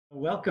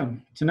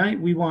Welcome. Tonight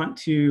we want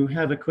to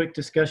have a quick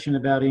discussion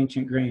about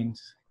ancient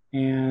grains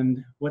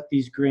and what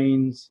these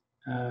grains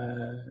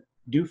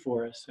do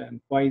for us and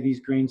why these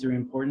grains are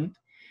important.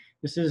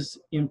 This is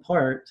in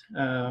part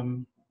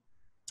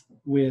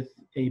with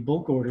a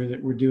bulk order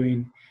that we're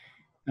doing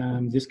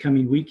this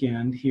coming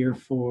weekend here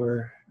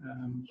for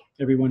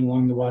everyone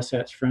along the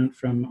Wasatch Front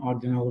from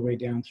Ogden all the way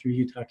down through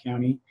Utah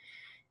County.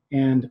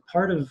 And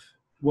part of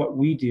what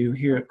we do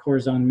here at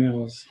Khorasan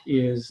Mills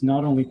is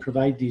not only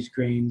provide these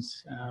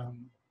grains,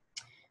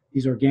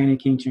 these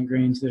organic ancient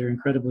grains that are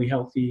incredibly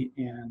healthy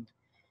and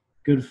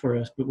good for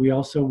us, but we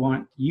also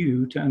want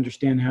you to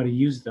understand how to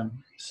use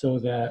them so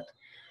that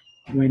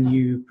when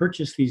you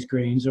purchase these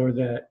grains or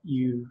that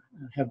you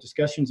have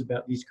discussions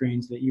about these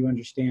grains, that you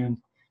understand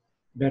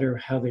better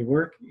how they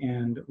work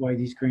and why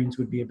these grains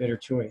would be a better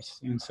choice.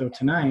 And so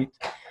tonight,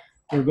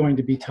 we're going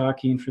to be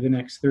talking for the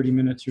next 30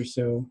 minutes or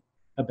so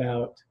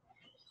about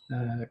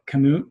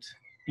Kamut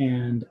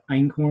and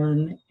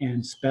Einkorn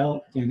and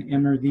Spelt and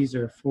Emmer. These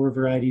are 4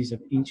 varieties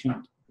of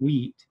ancient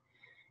wheat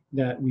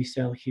that we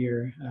sell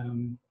here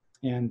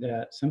and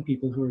that some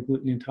people who are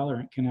gluten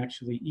intolerant can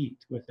actually eat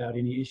without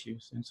any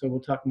issues. And so we'll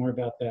talk more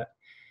about that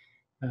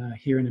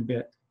here in a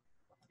bit.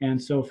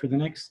 And so for the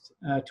next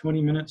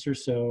 20 minutes or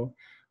so,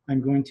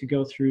 I'm going to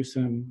go through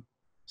some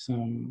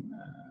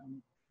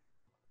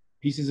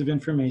pieces of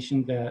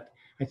information that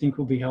I think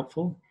will be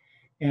helpful.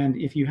 And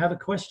if you have a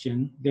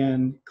question,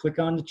 then click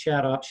on the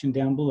chat option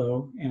down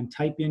below and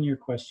type in your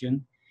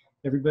question.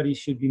 Everybody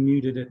should be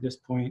muted at this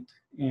point,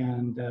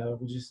 and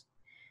we'll just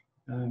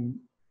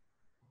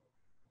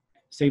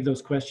save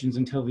those questions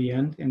until the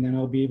end, and then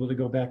I'll be able to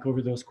go back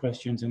over those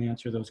questions and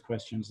answer those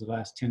questions the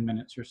last 10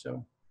 minutes or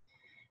so.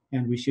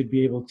 And we should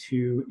be able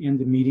to end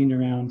the meeting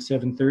around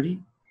 7:30,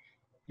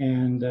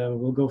 and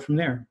we'll go from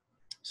there.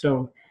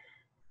 So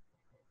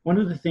one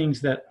of the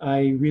things that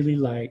I really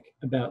like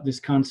about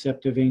this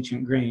concept of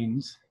ancient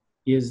grains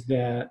is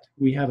that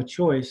we have a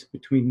choice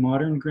between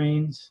modern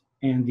grains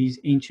and these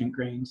ancient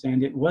grains.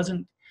 And it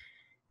wasn't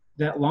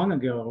that long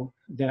ago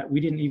that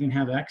we didn't even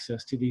have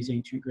access to these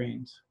ancient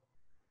grains.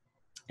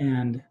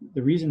 And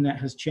the reason that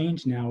has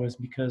changed now is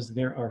because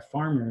there are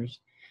farmers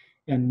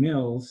and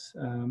mills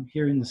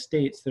here in the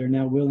States that are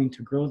now willing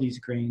to grow these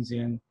grains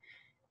in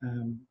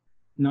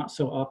not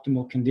so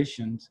optimal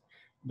conditions,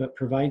 but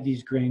provide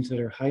these grains that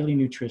are highly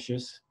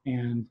nutritious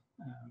and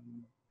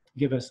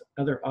give us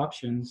other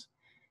options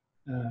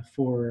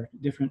for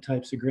different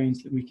types of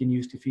grains that we can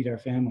use to feed our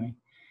family.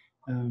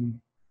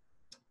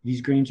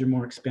 These grains are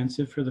more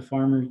expensive for the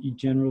farmer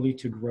generally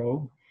to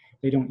grow.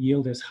 They don't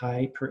yield as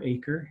high per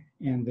acre,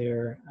 and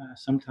they're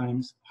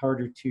sometimes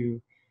harder to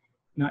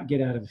not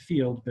get out of the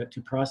field, but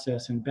to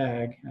process and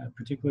bag,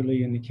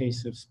 particularly in the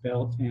case of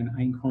Spelt and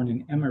Einkorn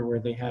and Emmer,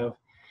 where they have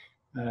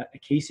a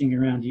casing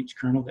around each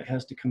kernel that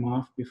has to come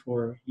off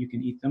before you can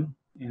eat them.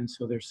 And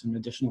so there's some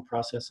additional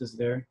processes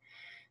there.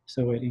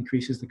 So it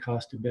increases the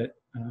cost a bit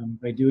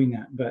by doing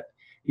that. But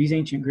these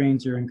ancient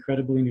grains are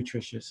incredibly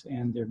nutritious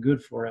and they're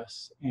good for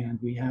us.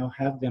 And we now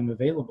have them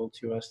available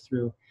to us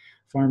through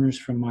farmers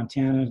from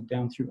Montana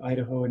down through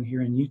Idaho and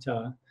here in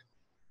Utah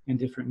and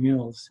different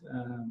mills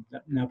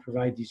that now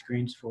provide these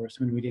grains for us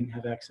when we didn't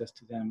have access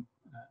to them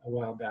a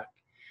while back.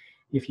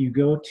 If you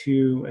go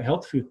to a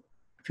health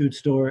food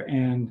store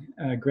and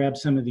grab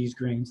some of these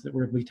grains that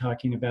we'll be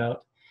talking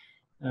about,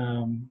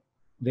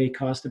 they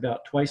cost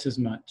about twice as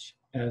much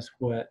as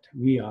what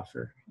we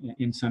offer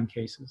in some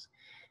cases.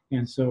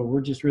 And so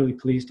we're just really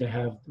pleased to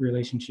have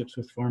relationships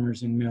with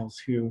farmers and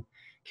mills who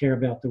care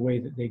about the way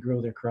that they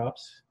grow their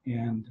crops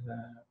and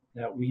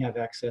that we have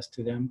access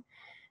to them.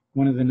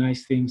 One of the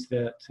nice things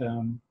that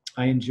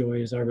I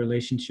enjoy is our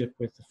relationship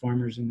with the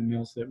farmers and the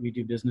mills that we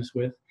do business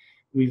with.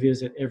 We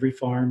visit every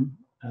farm.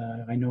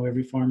 I know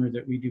every farmer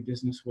that we do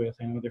business with.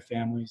 I know their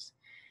families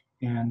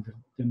and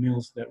the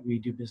mills that we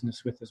do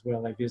business with as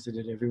well. I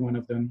visited every one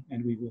of them,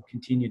 and we will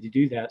continue to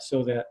do that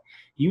so that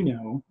you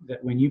know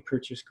that when you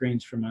purchase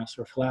grains from us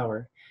or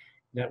flour,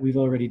 that we've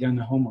already done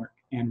the homework.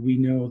 And we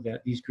know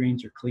that these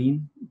grains are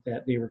clean,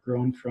 that they were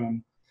grown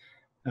from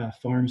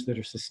farms that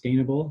are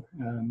sustainable,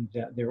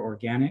 that they're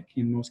organic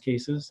in most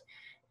cases,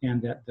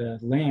 and that the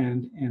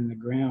land and the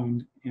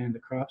ground and the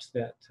crops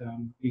that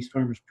these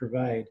farmers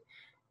provide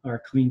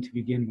are clean to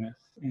begin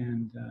with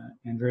and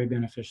very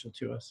beneficial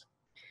to us.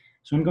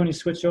 So I'm going to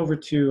switch over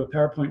to a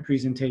PowerPoint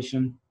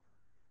presentation.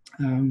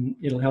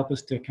 It'll help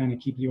us to kind of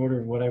keep the order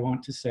of what I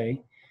want to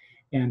say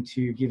and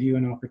to give you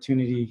an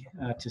opportunity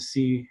to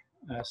see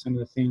some of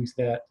the things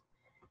that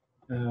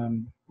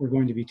we're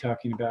going to be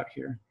talking about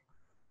here.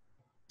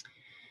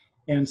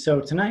 And so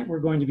tonight we're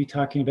going to be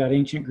talking about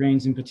ancient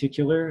grains in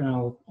particular, and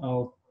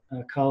I'll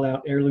call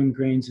out heirloom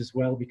grains as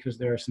well because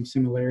there are some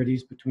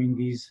similarities between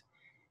these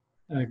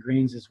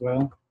grains as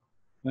well.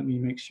 Let me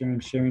make sure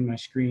I'm sharing my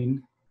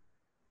screen.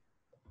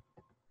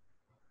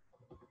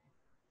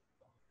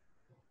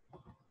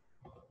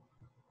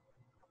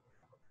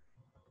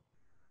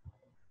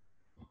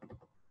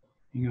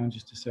 Hang on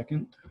just a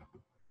second.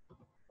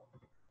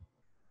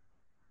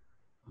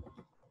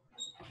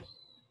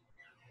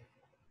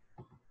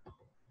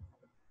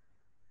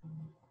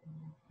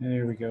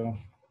 There we go.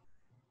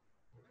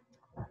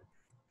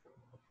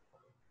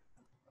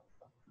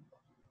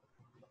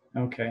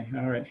 Okay,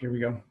 all right, here we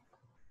go.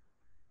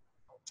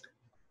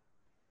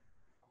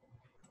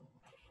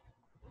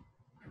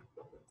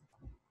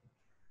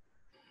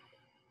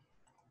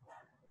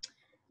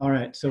 All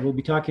right, so we'll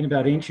be talking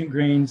about ancient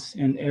grains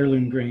and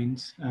heirloom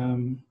grains.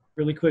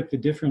 Really quick, the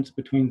difference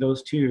between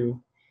those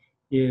two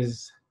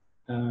is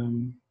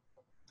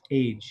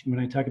age. When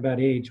I talk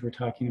about age, we're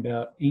talking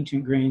about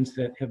ancient grains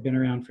that have been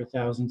around for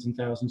thousands and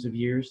thousands of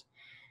years.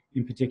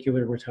 In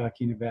particular, we're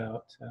talking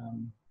about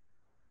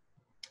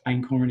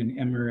Einkorn and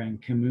Emmer and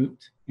Kamut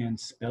and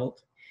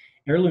Spelt.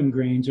 Heirloom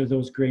grains are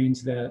those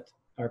grains that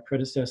are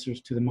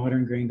predecessors to the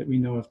modern grain that we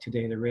know of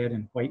today, the red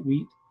and white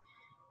wheat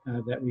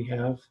that we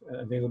have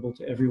available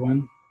to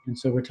everyone. And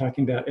so we're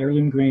talking about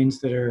heirloom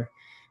grains that are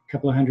a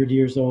couple of hundred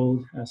years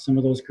old. Some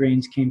of those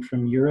grains came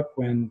from Europe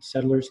when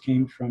settlers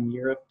came from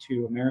Europe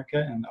to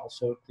America, and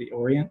also the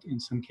Orient in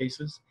some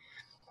cases.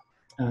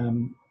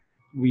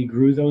 We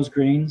grew those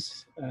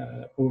grains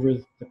over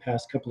the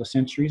past couple of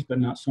centuries, but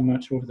not so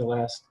much over the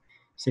last,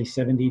 say,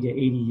 70 to 80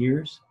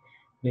 years.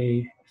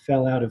 They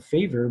fell out of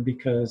favor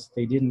because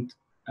they didn't,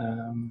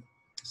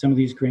 some of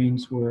these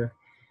grains were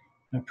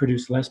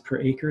produced less per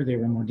acre. They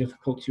were more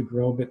difficult to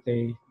grow, but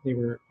they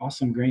were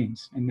awesome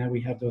grains. And now we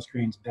have those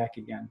grains back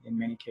again in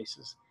many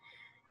cases.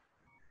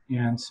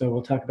 And so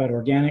we'll talk about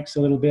organics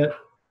a little bit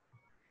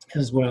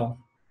as well.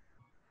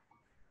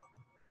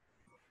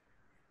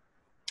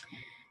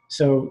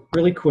 So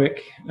really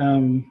quick,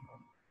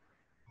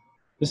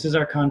 this is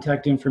our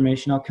contact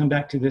information. I'll come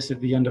back to this at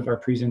the end of our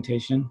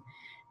presentation.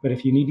 But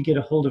if you need to get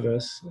a hold of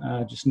us,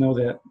 just know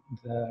that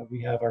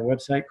we have our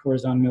website,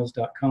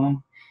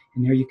 khorasanmills.com.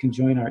 And there you can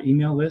join our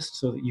email list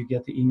so that you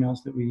get the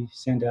emails that we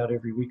send out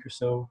every week or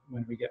so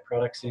when we get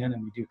products in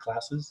and we do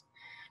classes.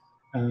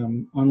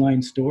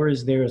 Online store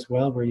is there as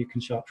well, where you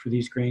can shop for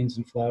these grains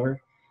and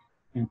flour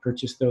and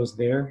purchase those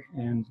there.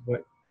 And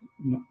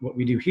what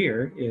we do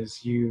here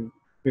is you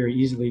very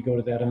easily go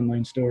to that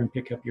online store and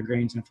pick up your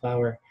grains and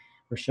flour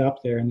or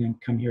shop there and then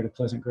come here to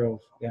Pleasant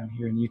Grove down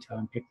here in Utah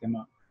and pick them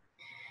up.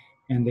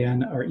 And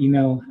then our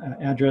email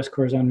address,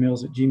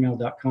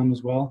 khorasanmills@gmail.com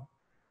as well.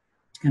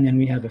 And then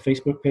we have a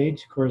Facebook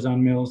page, Khorasan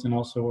Mills, and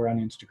also we're on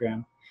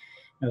Instagram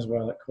as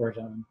well at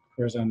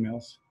Khorasan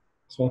Mills.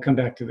 So I'll come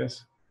back to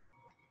this.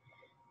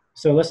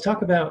 So let's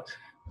talk about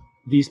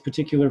these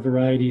particular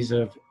varieties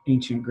of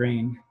ancient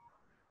grain,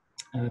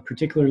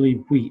 particularly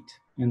wheat.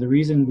 And the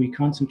reason we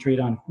concentrate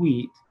on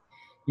wheat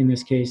in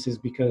this case is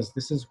because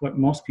this is what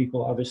most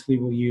people obviously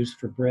will use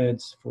for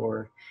breads,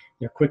 for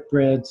their quick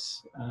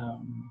breads,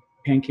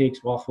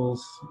 pancakes,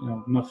 waffles,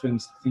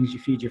 muffins, things you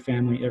feed your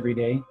family every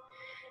day.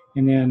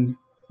 And then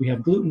we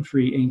have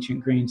gluten-free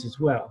ancient grains as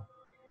well.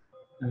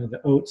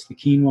 The oats, the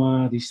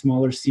quinoa, these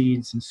smaller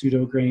seeds and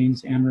pseudo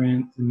grains,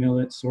 amaranth, the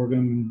millet,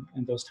 sorghum,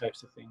 and those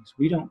types of things.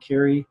 We don't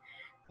carry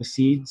the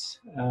seeds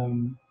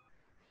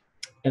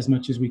as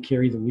much as we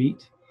carry the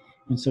wheat.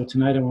 And so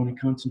tonight I want to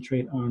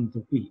concentrate on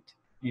the wheat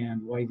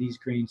and why these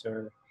grains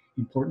are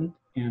important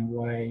and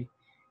why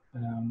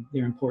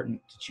they're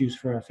important to choose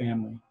for our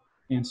family.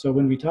 And so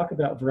when we talk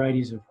about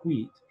varieties of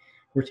wheat,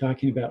 we're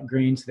talking about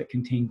grains that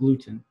contain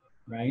gluten,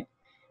 right?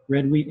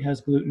 Red wheat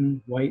has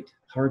gluten, white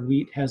hard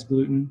wheat has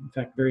gluten, in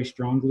fact, very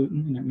strong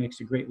gluten, and it makes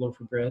a great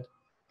loaf of bread.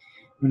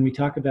 When we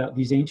talk about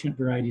these ancient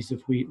varieties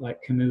of wheat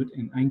like Kamut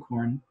and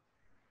Einkorn,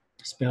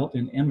 Spelt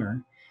and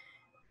Emmer,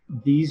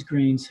 these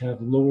grains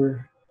have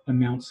lower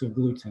amounts of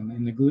gluten,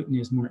 and the gluten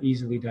is more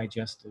easily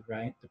digested,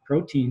 right? The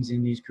proteins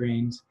in these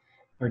grains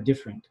are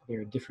different.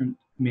 They're different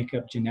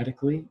makeup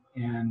genetically,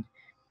 and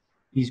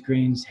these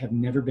grains have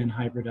never been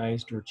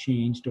hybridized or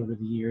changed over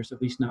the years, at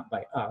least not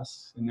by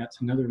us. And that's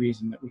another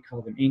reason that we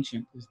call them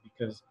ancient, is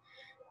because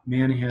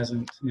man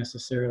hasn't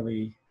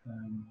necessarily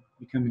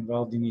become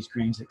involved in these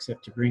grains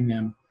except to bring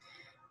them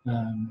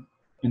and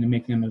to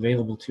make them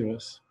available to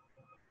us.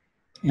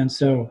 And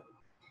so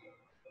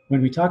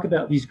when we talk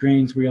about these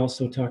grains, we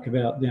also talk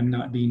about them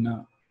not being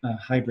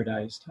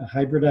hybridized. A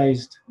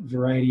hybridized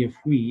variety of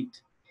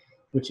wheat,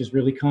 which is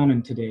really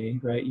common today,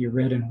 right? Your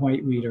red and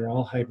white wheat are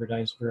all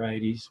hybridized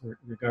varieties,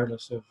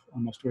 regardless of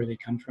almost where they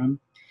come from,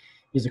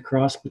 is a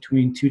cross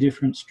between two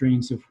different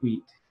strains of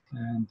wheat.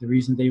 And the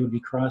reason they would be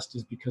crossed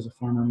is because a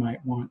farmer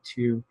might want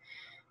to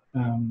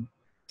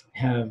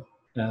have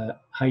a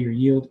higher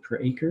yield per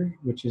acre,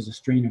 which is a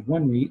strain of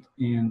one wheat,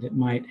 and it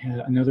might have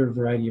another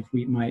variety of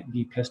wheat might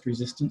be pest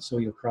resistant, so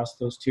you'll cross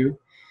those two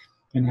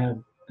and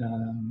have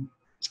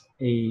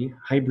a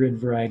hybrid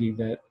variety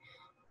that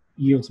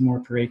yields more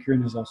per acre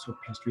and is also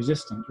pest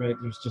resistant, right?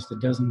 There's just a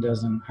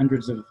dozen,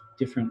 hundreds of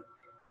different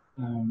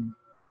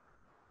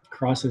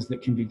crosses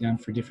that can be done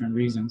for different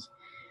reasons.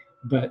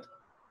 But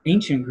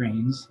ancient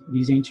grains,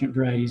 these ancient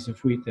varieties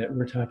of wheat that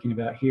we're talking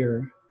about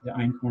here, the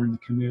Einkorn, the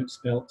Kamut,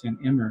 Spelt, and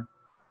Emmer,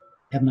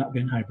 have not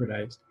been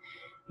hybridized.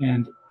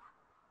 And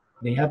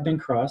they have been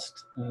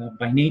crossed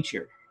by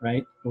nature,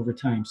 right, over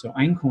time. So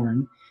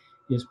Einkorn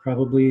is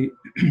probably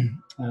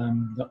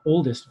the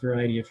oldest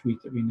variety of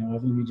wheat that we know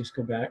of. Let me just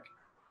go back.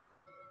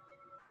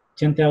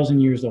 10,000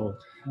 years old.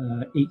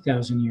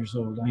 8,000 years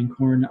old.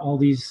 Einkorn, all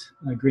these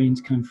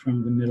grains come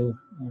from the Middle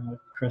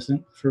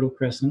Crescent, Fertile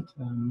Crescent,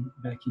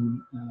 back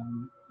in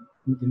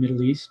the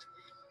Middle East.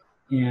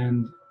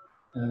 And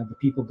the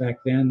people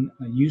back then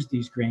used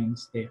these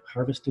grains. They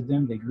harvested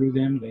them, they grew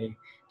them, they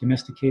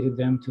domesticated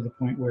them to the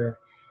point where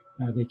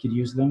they could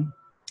use them.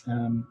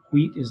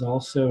 Wheat is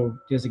also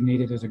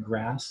designated as a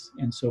grass,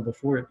 and so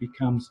before it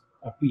becomes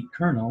a wheat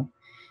kernel,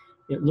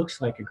 it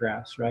looks like a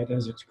grass, right,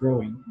 as it's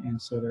growing.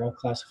 And so they're all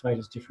classified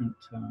as different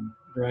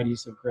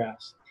varieties of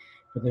grass.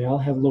 But they all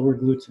have lower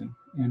gluten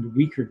and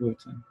weaker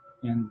gluten.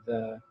 And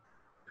the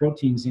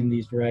proteins in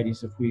these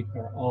varieties of wheat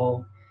are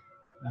all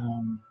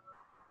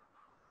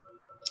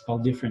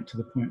different to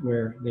the point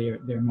where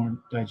they're more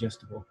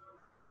digestible.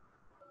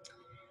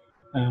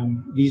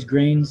 These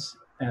grains,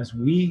 as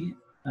we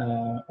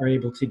are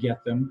able to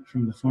get them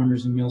from the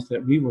farmers and mills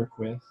that we work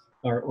with,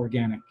 are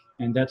organic.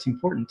 And that's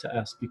important to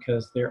us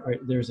because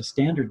there's a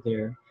standard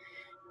there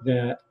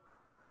that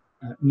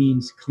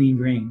means clean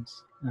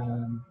grains.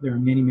 There are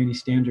many, many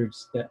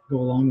standards that go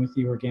along with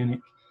the organic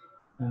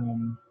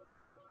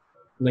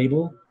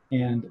label.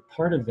 And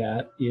part of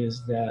that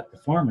is that the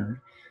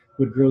farmer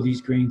would grow these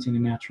grains in a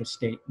natural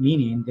state,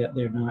 meaning that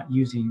they're not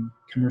using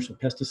commercial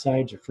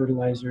pesticides or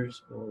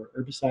fertilizers or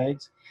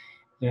herbicides,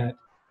 that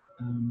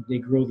they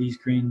grow these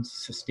grains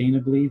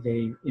sustainably.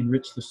 They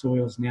enrich the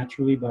soils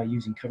naturally by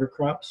using cover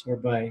crops or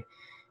by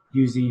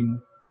using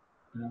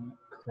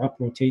crop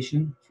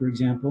rotation, for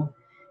example.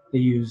 They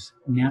use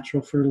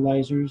natural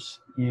fertilizers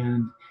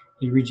and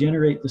they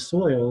regenerate the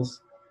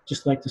soils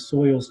just like the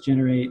soils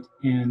generate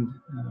and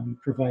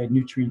provide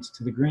nutrients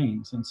to the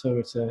grains. And so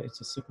it's a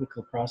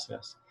cyclical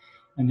process,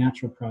 a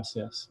natural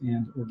process,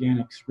 and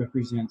organics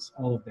represents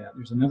all of that.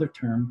 There's another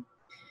term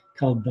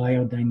called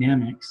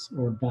biodynamics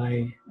or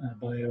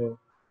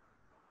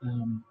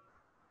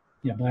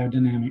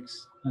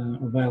biodynamics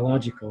or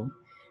biological,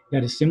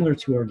 that is similar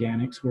to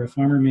organics, where a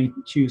farmer may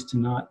choose to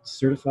not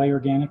certify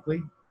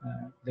organically.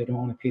 They don't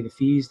want to pay the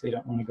fees, they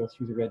don't want to go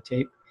through the red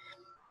tape,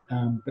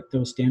 but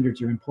those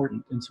standards are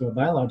important. And so a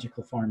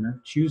biological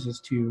farmer chooses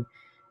to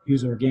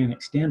use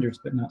organic standards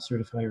but not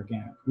certify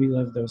organic. We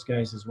love those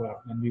guys as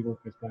well, and we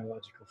work with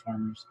biological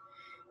farmers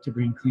to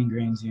bring clean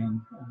grains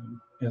in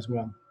as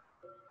well.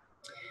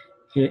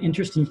 The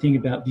interesting thing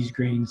about these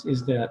grains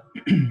is that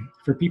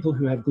for people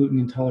who have gluten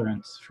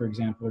intolerance, for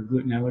example, or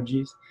gluten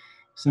allergies,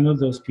 some of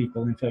those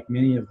people, in fact,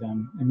 many of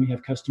them, and we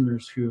have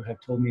customers who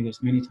have told me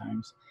this many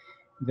times,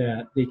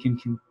 that they can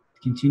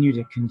continue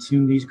to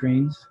consume these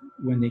grains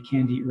when they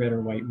can't eat red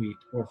or white wheat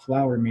or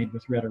flour made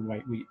with red or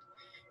white wheat,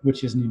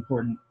 which is an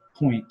important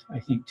point, I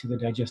think, to the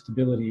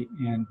digestibility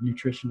and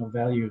nutritional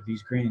value of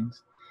these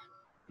grains.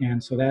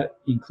 And so that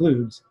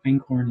includes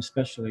einkorn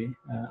especially.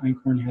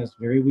 Einkorn has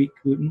very weak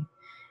gluten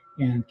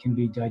and can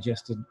be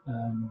digested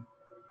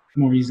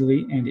more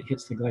easily, and it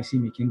hits the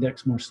glycemic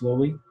index more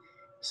slowly.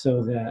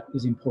 So that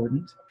is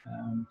important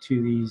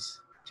to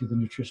the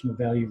nutritional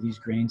value of these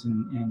grains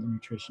and the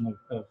nutrition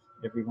of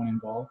everyone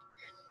involved.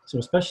 So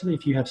especially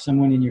if you have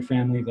someone in your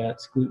family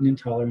that's gluten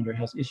intolerant or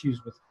has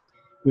issues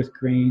with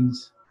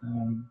grains,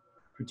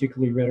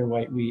 particularly red or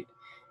white wheat,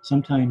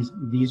 sometimes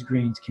these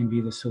grains can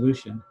be the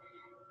solution.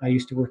 I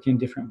used to work in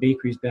different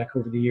bakeries back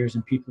over the years,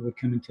 and people would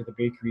come into the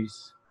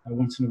bakeries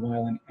once in a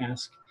while and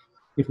ask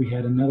if we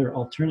had another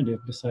alternative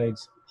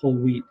besides whole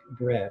wheat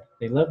bread.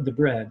 They loved the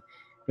bread,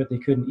 but they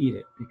couldn't eat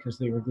it because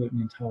they were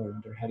gluten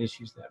intolerant or had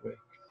issues that way.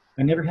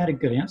 I never had a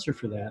good answer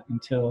for that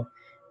until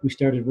we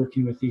started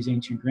working with these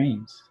ancient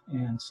grains.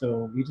 And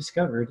so we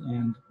discovered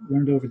and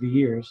learned over the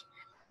years,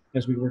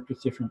 as we worked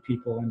with different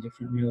people and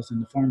different meals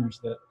and the farmers,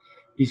 that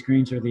these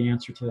grains are the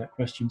answer to that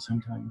question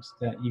sometimes,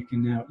 that you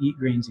can now eat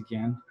grains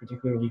again,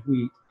 particularly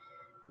wheat,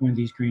 when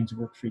these grains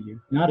work for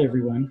you. Not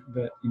everyone,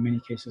 but in many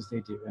cases they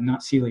do, and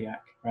not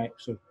celiac, right?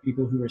 So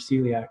people who are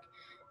celiac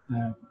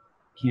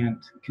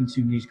can't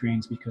consume these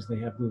grains because they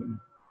have gluten.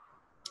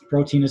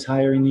 Protein is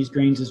higher in these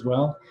grains as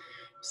well,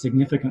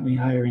 significantly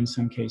higher in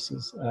some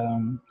cases.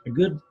 A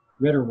good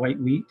red or white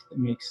wheat that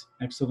makes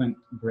excellent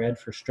bread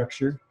for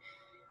structure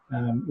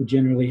would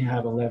generally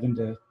have 11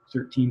 to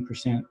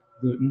 13%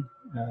 gluten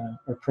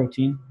or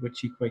protein,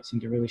 which equates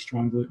into really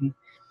strong gluten.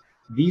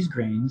 These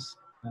grains,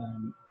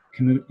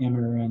 Kamut,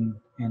 emmer,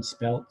 and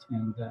Spelt,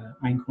 and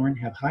Einkorn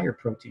have higher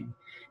protein,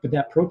 but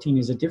that protein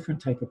is a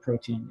different type of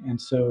protein, and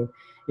so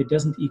it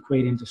doesn't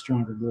equate into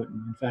stronger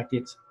gluten. In fact,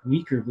 it's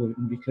weaker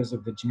gluten because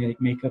of the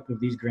genetic makeup of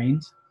these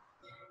grains.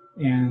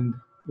 And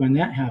when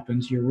that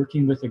happens, you're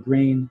working with a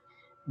grain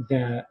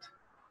that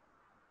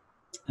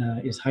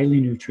is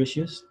highly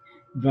nutritious,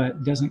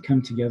 but doesn't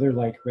come together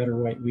like red or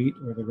white wheat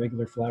or the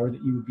regular flour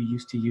that you would be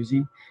used to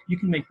using. You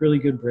can make really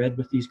good bread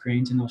with these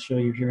grains, and I'll show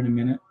you here in a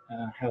minute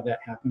how that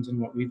happens and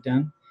what we've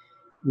done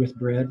with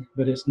bread,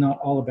 but it's not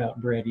all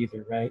about bread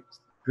either, right?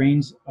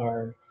 Grains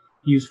are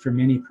used for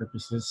many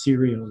purposes,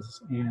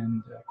 cereals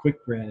and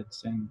quick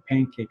breads and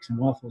pancakes and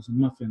waffles and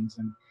muffins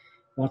and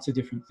lots of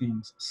different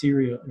things,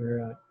 cereal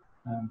or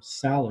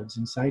salads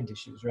and side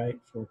dishes, right,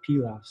 for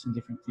pilafs and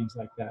different things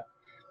like that.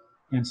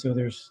 And so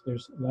there's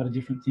a lot of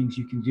different things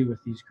you can do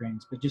with these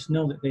grains, but just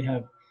know that they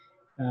have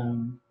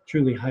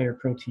truly higher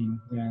protein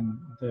than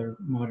the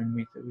modern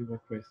wheat that we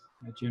work with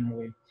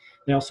generally.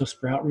 They also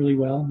sprout really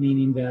well,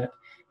 meaning that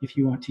if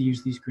you want to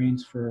use these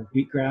grains for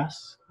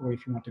wheatgrass or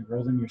if you want to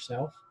grow them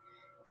yourself,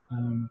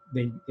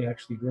 they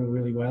actually grow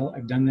really well.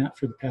 I've done that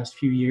for the past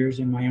few years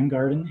in my own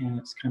garden, and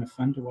it's kind of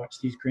fun to watch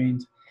these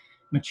grains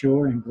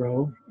mature and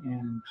grow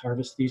and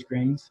harvest these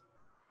grains.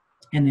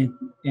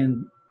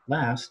 And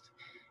last,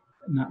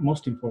 not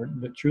most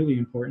important, but truly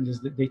important, is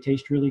that they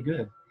taste really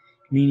good,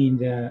 meaning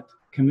that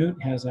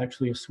Kamut has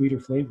actually a sweeter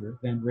flavor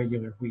than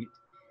regular wheat.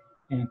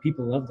 And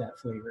people love that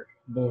flavor,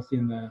 both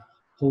in the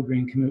whole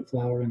grain Kamut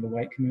flour and the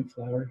white Kamut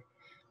flour.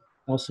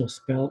 Also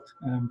Spelt,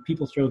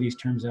 people throw these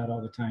terms out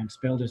all the time.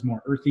 Spelt is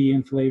more earthy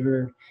in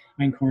flavor.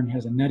 Einkorn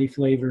has a nutty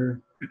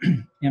flavor.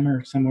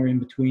 Emmer somewhere in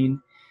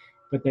between.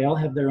 But they all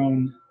have their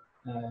own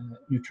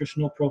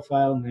nutritional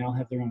profile, and they all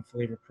have their own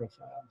flavor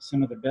profile.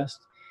 Some of the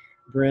best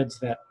breads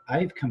that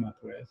I've come up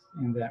with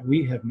and that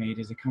we have made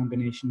is a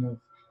combination of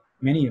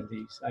many of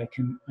these. I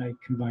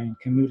combine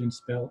Kamut and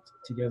Spelt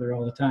together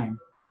all the time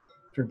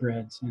for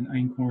breads, and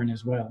Einkorn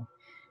as well.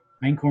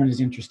 Einkorn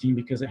is interesting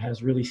because it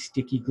has really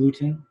sticky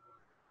gluten,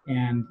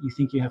 and you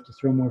think you have to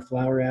throw more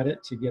flour at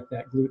it to get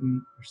that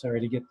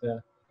to get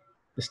the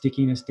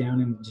stickiness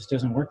down, and it just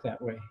doesn't work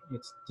that way.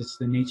 It's just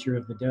the nature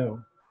of the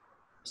dough.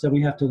 So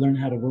we have to learn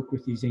how to work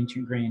with these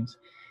ancient grains.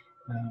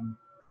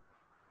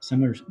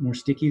 Some are more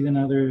sticky than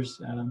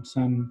others.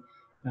 Some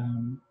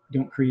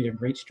don't create a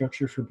great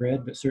structure for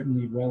bread, but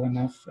certainly well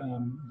enough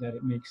that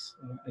it makes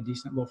a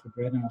decent loaf of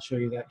bread, and I'll show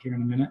you that here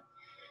in a minute.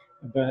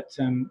 But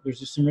there's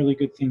just some really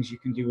good things you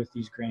can do with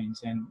these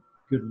grains and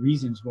good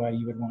reasons why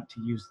you would want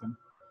to use them.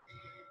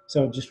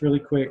 So just really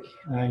quick,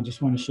 I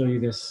just want to show you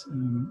this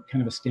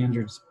kind of a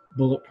standards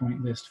bullet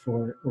point list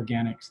for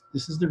organics.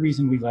 This is the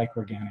reason we like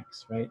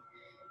organics, right?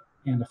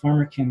 And a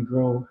farmer can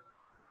grow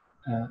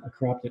a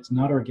crop that's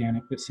not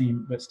organic, but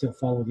still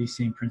follow these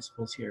same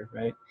principles here,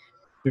 right?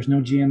 There's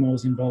no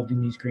GMOs involved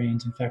in these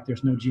grains. In fact,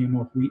 there's no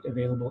GMO wheat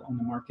available on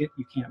the market.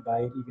 You can't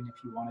buy it even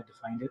if you wanted to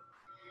find it.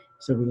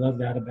 So we love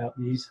that about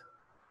these.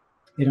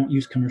 They don't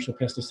use commercial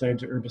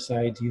pesticides or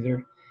herbicides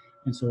either.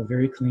 And so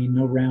very clean,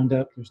 no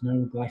Roundup. There's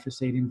no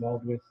glyphosate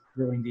involved with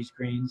growing these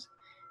grains.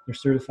 They're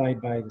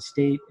certified by the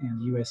state and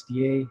the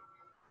USDA,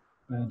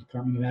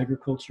 Department of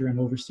Agriculture, and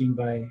overseen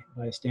by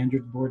a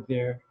standards board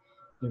there.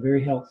 They're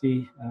very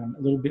healthy,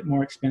 a little bit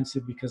more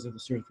expensive because of the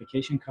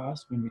certification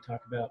cost when we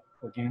talk about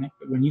organic.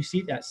 But when you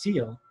see that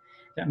seal,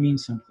 that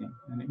means something,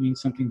 and it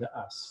means something to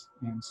us.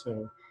 And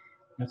so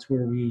that's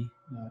where we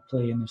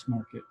play in this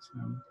market.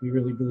 We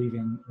really believe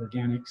in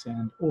organics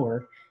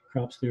or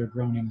crops that are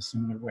grown in a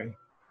similar way.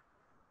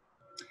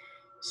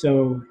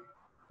 So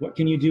what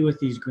can you do with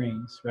these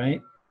grains,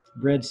 right?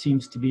 Bread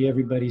seems to be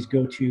everybody's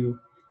go-to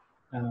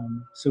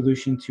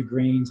solution to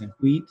grains and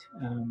wheat.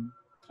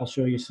 I'll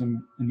show you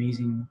some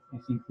amazing, I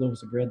think,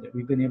 loaves of bread that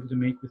we've been able to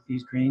make with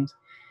these grains.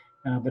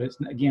 But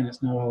it's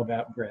not all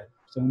about bread.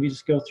 So let me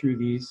just go through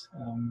these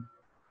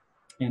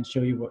and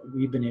show you what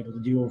we've been able to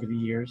do over the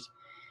years.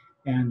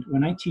 And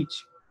when I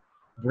teach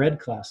bread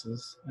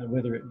classes,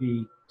 whether it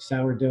be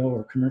sourdough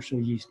or commercial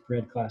yeast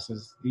bread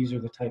classes, these are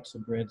the types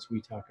of breads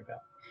we talk about.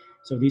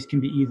 So these can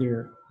be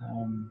either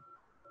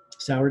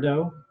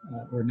sourdough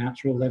or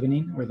natural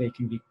leavening, or they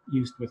can be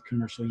used with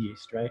commercial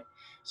yeast, right?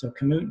 So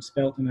Kamut and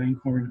Spelt and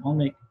Einkorn all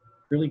make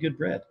really good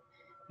bread.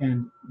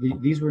 And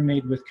these were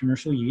made with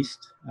commercial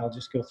yeast. I'll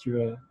just go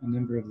through a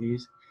number of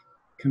these.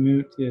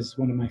 Kamut is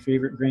one of my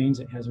favorite grains.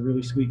 It has a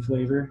really sweet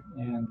flavor.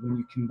 And when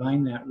you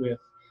combine that with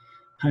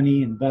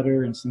honey and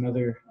butter and some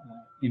other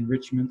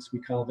enrichments, we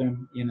call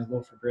them, in a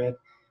loaf of bread,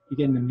 you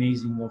get an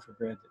amazing loaf of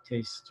bread that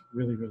tastes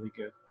really, really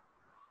good.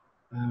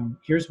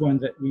 Here's one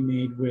that we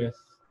made with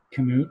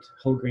Kamut,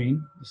 whole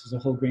grain. This is a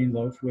whole grain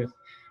loaf with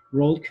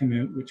rolled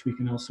Kamut, which we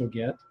can also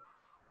get.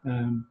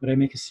 But I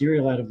make a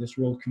cereal out of this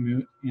rolled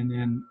Kamut, and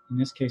then in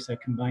this case, I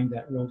combined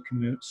that rolled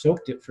Kamut,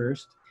 soaked it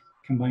first,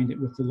 combined it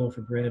with the loaf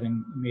of bread,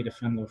 and made a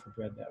fun loaf of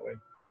bread that way.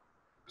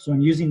 So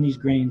I'm using these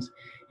grains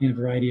in a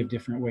variety of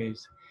different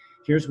ways.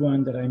 Here's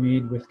one that I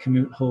made with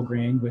Kamut whole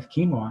grain with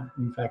quinoa,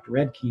 in fact,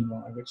 red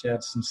quinoa, which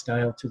adds some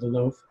style to the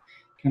loaf.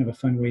 Kind of a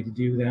fun way to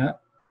do that.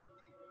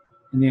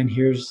 And then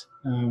here's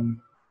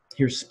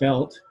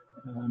Spelt,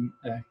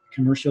 a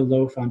commercial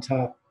loaf on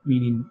top,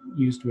 meaning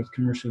used with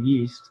commercial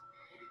yeast.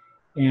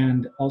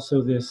 And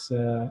also this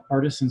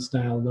artisan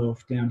style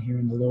loaf down here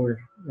in the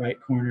lower right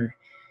corner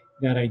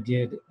that I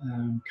did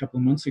a couple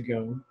of months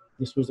ago.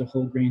 This was a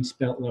whole grain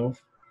Spelt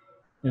loaf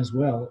as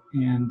well.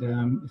 And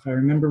if I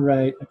remember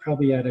right, I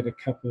probably added a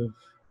cup of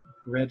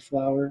bread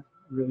flour,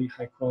 really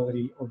high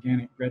quality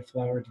organic bread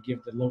flour, to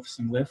give the loaf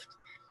some lift.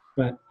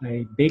 But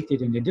I baked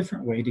it in a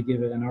different way to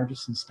give it an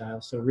artisan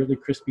style. So really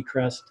crispy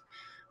crust,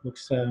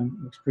 looks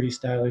pretty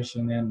stylish.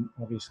 And then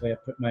obviously I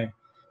put my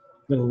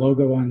little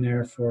logo on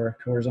there for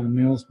Khorasan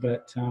Mills.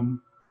 But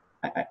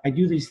I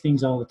do these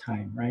things all the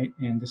time, right?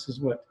 And this is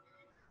what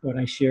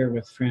I share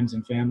with friends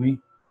and family.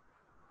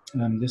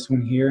 This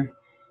one here.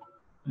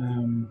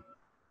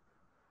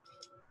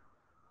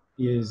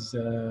 is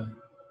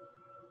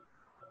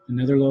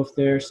another loaf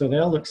there. So they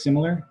all look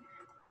similar,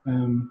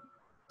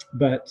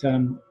 but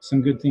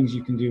some good things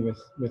you can do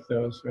with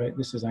those, right?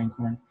 This is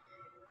einkorn.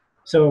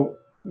 So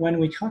when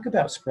we talk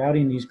about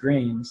sprouting these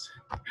grains,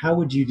 how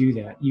would you do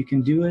that? You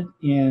can do it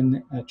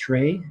in a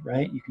tray,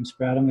 right? You can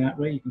sprout them that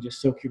way. You can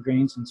just soak your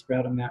grains and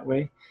sprout them that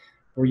way.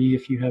 Or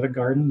if you have a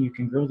garden, you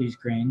can grow these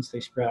grains. They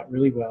sprout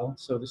really well.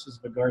 So this is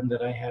the garden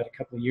that I had a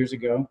couple of years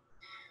ago,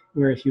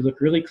 where if you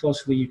look really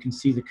closely, you can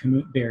see the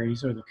Kamut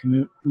berries or the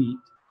Kamut wheat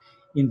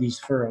in these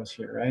furrows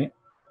here, right?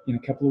 In a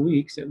couple of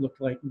weeks, it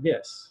looked like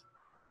this.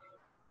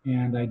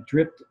 And I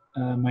dripped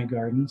my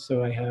garden,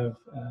 so I have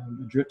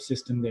a drip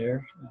system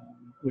there,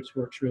 which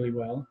works really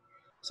well.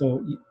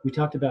 So we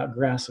talked about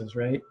grasses,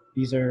 right?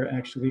 These are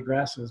actually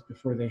grasses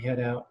before they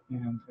head out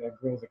and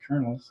grow the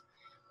kernels.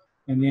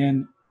 And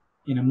then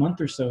in a month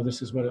or so,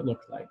 this is what it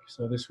looked like.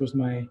 So this was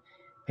my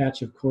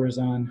patch of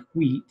Khorasan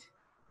wheat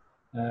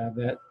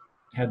that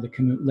had the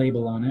Kamut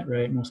label on it,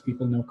 right? Most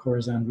people know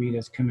Khorasan wheat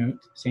as Kamut,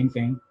 same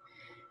thing.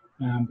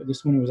 But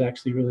this one was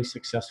actually really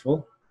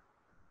successful.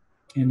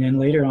 And then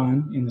later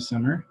on in the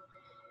summer,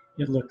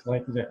 it looked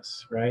like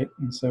this, right?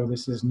 And so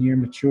this is near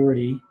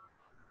maturity,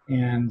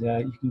 and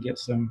you can get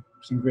some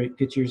great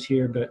pictures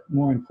here, but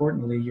more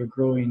importantly, you're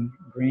growing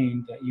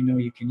grain that you know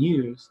you can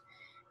use,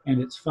 and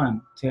it's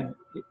fun to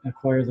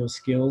acquire those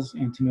skills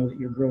and to know that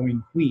you're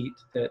growing wheat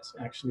that's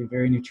actually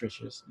very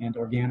nutritious and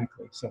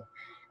organically. So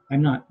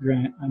I'm not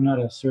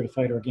a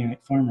certified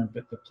organic farmer,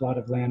 but the plot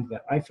of land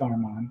that I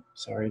farm on,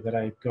 that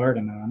I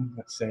garden on,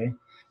 let's say,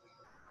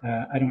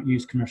 I don't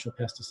use commercial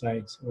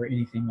pesticides or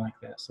anything like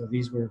that. So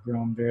these were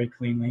grown very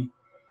cleanly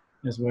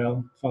as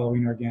well,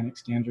 following organic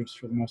standards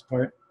for the most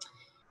part.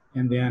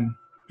 And then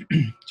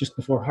just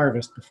before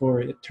harvest,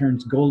 before it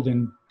turns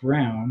golden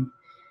brown,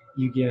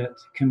 you get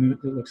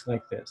Kamut that looks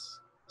like this.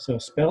 So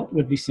Spelt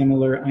would be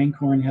similar.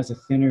 Einkorn has a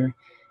thinner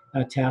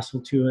tassel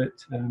to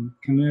it.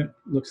 Kamut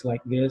looks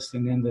like this,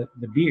 and then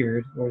the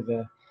beard or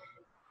the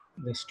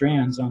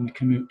strands on the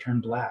Kamut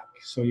turn black.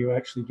 So you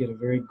actually get a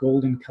very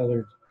golden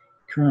colored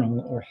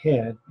kernel or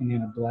head, and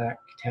then a black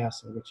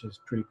tassel, which is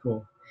pretty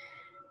cool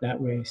that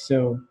way.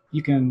 So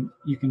you can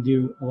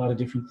do a lot of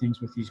different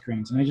things with these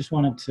grains. And I just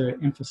wanted to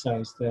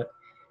emphasize that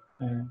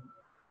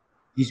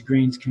these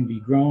grains can be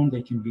grown,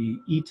 they can be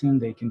eaten,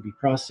 they can be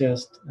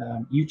processed.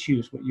 You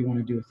choose what you want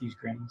to do with these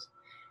grains,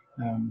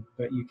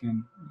 but you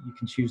can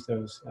choose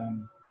those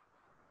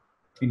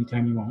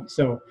anytime you want.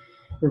 So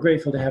we're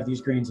grateful to have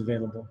these grains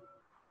available.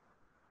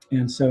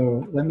 And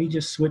so let me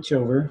just switch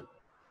over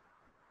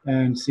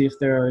and see if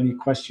there are any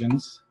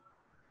questions.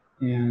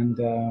 And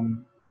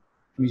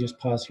let me just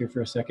pause here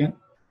for a second.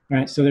 All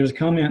right, so there's a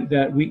comment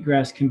that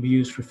wheatgrass can be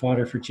used for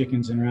fodder for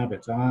chickens and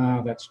rabbits.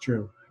 Ah, that's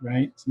true,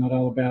 right? It's not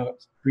all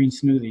about green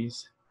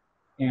smoothies.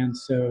 And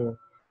so,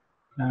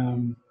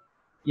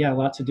 yeah,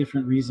 lots of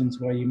different reasons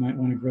why you might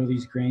want to grow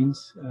these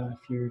grains.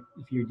 If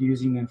you're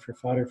using them for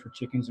fodder for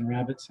chickens and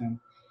rabbits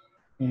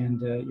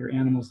and your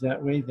animals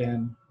that way,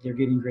 then they're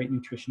getting great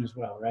nutrition as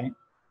well, right?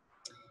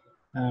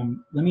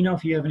 Let me know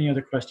if you have any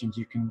other questions.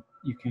 You can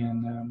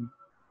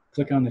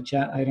click on the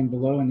chat item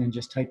below and then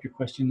just type your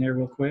question there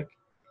real quick,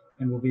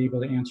 and we'll be able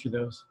to answer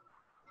those.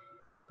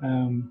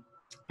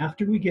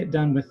 After we get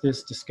done with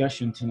this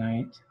discussion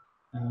tonight,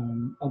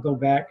 I'll go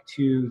back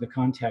to the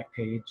contact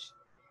page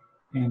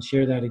and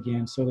share that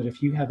again, so that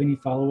if you have any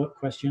follow-up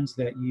questions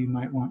that you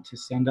might want to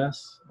send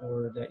us,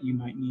 or that you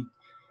might need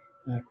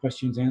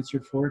questions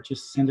answered for,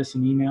 just send us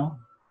an email,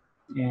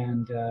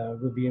 and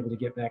we'll be able to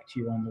get back to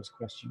you on those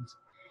questions.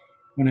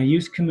 When I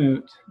use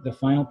Kamut, the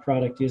final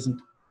product isn't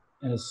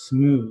as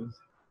smooth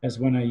as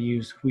when I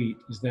use wheat.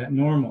 Is that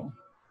normal?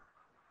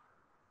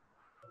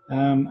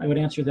 I would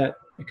answer that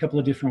a couple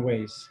of different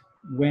ways.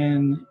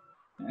 And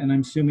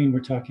I'm assuming we're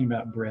talking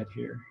about bread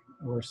here,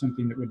 or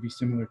something that would be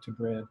similar to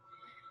bread.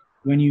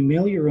 When you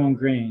mill your own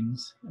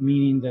grains,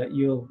 meaning that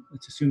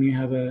let's assume you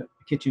have a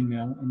kitchen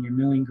mill and you're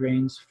milling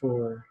grains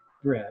for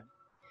bread,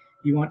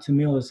 you want to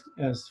mill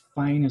as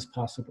fine as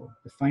possible.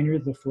 The finer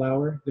the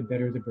flour, the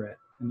better the bread.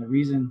 And the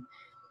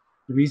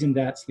reason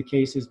that's the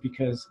case is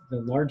because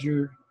the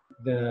larger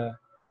the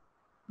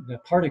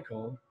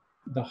particle,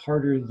 the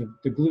harder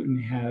the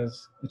gluten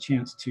has a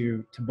chance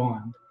to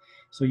bond.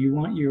 So you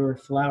want your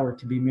flour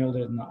to be milled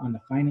on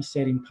the finest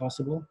setting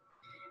possible.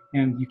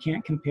 And you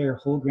can't compare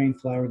whole grain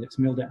flour that's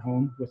milled at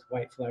home with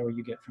white flour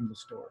you get from the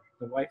store.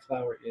 The white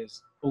flour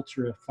is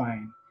ultra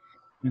fine.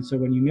 And so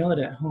when you mill it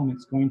at home,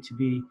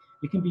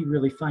 it can be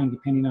really fine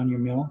depending on your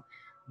mill,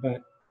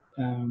 but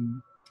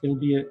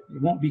it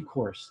won't be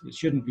coarse. It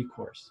shouldn't be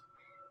coarse.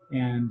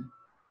 And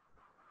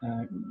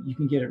you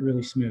can get it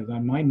really smooth.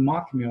 On my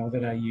mock mill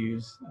that I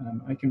use,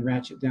 I can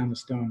ratchet down the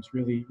stones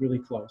really, really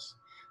close,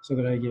 so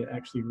that I get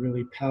actually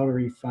really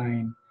powdery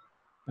fine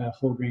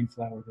whole grain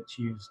flour that's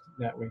used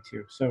that way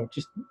too. So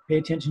just pay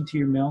attention to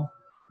your mill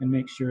and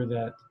make sure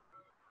that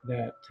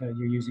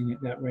you're using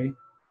it that way.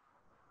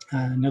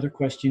 Another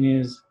question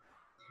is,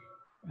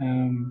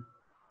 at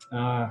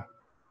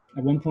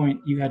one point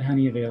you had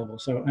honey available,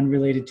 so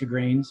unrelated to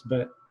grains,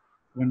 but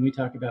when we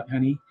talk about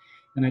honey,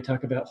 and I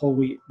talk about whole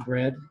wheat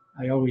bread,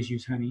 I always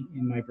use honey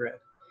in my bread.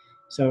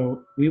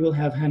 So we will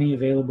have honey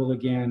available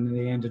again at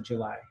the end of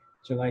July,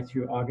 July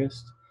through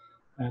August.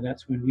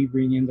 That's when we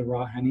bring in the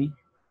raw honey,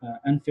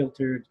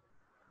 unfiltered,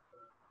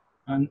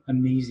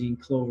 amazing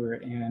clover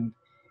and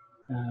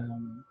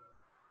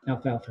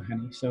alfalfa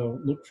honey. So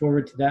look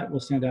forward to that. We'll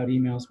send out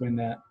emails when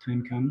that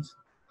time comes.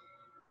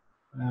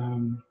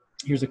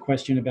 Here's a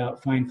question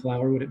about fine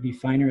flour. Would it be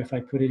finer if I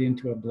put it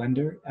into a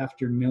blender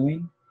after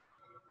milling?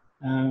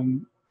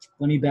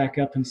 Let me back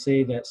up and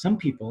say that some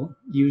people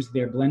use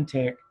their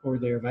Blendtec or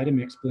their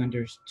Vitamix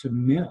blenders to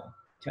mill,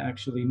 to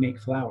actually make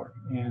flour.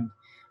 And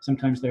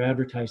sometimes they're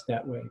advertised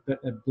that way. But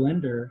a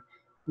blender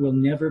will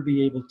never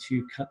be able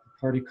to cut the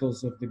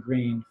particles of the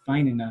grain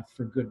fine enough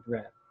for good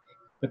bread.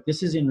 But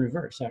this is in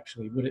reverse,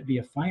 actually. Would it be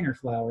a finer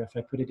flour if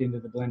I put it into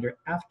the blender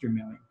after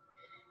milling?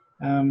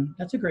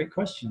 That's a great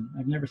question.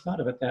 I've never thought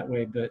of it that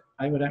way, but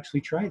I would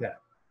actually try that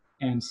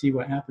and see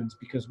what happens,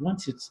 because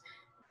once it's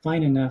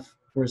fine enough,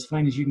 or as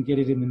fine as you can get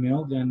it in the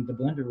mill, then the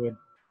blender would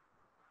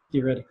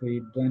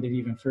theoretically blend it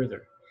even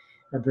further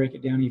or break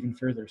it down even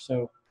further.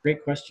 So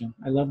great question.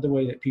 I love the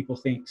way that people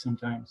think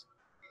sometimes.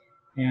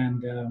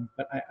 And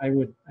but I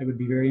would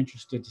be very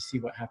interested to see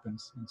what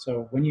happens. And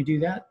so when you do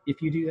that, if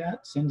you do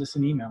that, send us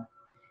an email,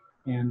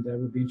 and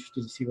we'll be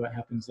interested to see what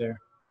happens there.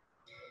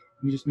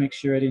 Let me just make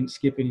sure I didn't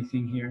skip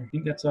anything here. I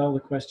think that's all the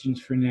questions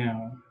for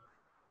now.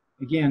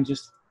 Again,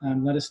 just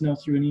let us know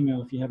through an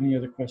email if you have any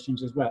other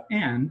questions as well.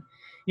 And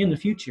in the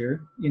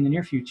future, in the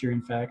near future,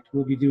 in fact,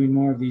 we'll be doing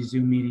more of these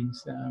Zoom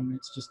meetings.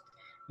 It's just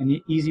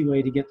an easy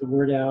way to get the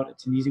word out.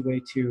 It's an easy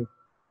way to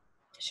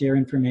share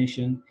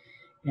information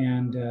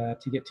and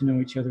to get to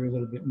know each other a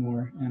little bit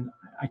more. And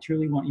I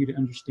truly want you to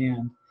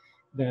understand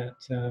that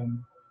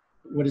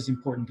what is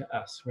important to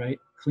us, right?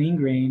 Clean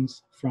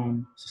grains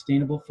from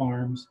sustainable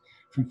farms,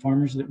 from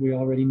farmers that we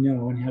already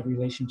know and have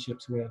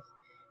relationships with.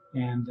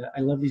 And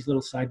I love these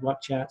little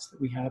sidewalk chats that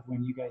we have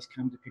when you guys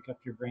come to pick up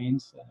your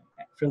grains.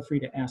 Feel free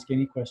to ask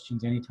any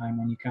questions anytime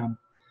when you come,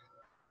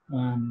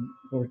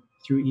 or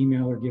through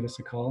email, or give us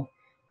a call.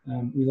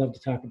 We love to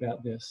talk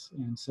about this,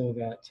 and so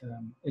that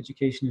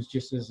education is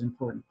just as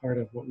important part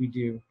of what we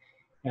do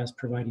as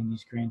providing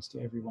these grains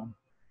to everyone.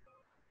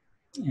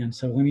 And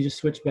so let me just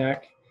switch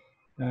back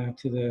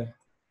to the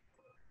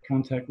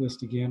contact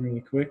list again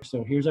really quick.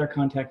 So here's our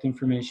contact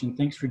information.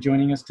 Thanks for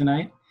joining us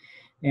tonight.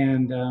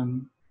 And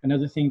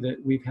another thing that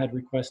we've had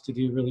requests to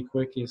do really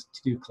quick is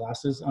to do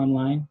classes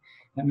online.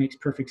 That makes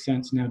perfect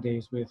sense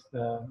nowadays with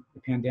the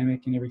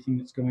pandemic and everything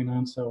that's going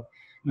on. So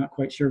I'm not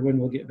quite sure when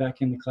we'll get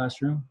back in the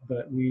classroom,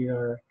 but we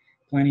are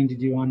planning to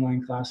do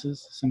online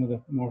classes. Some of the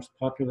most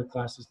popular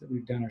classes that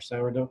we've done are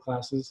sourdough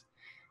classes.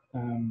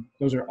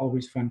 Those are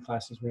always fun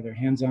classes where they're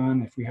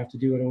hands-on. If we have to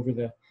do it over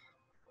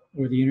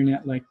the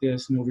internet like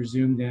this and over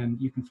Zoom, then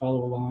you can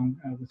follow along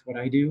with what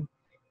I do,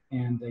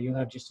 and you'll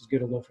have just as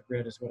good a loaf of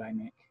bread as what I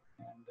make.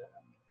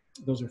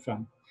 And those are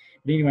fun.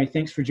 But anyway,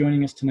 thanks for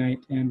joining us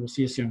tonight, and we'll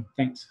see you soon.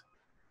 Thanks.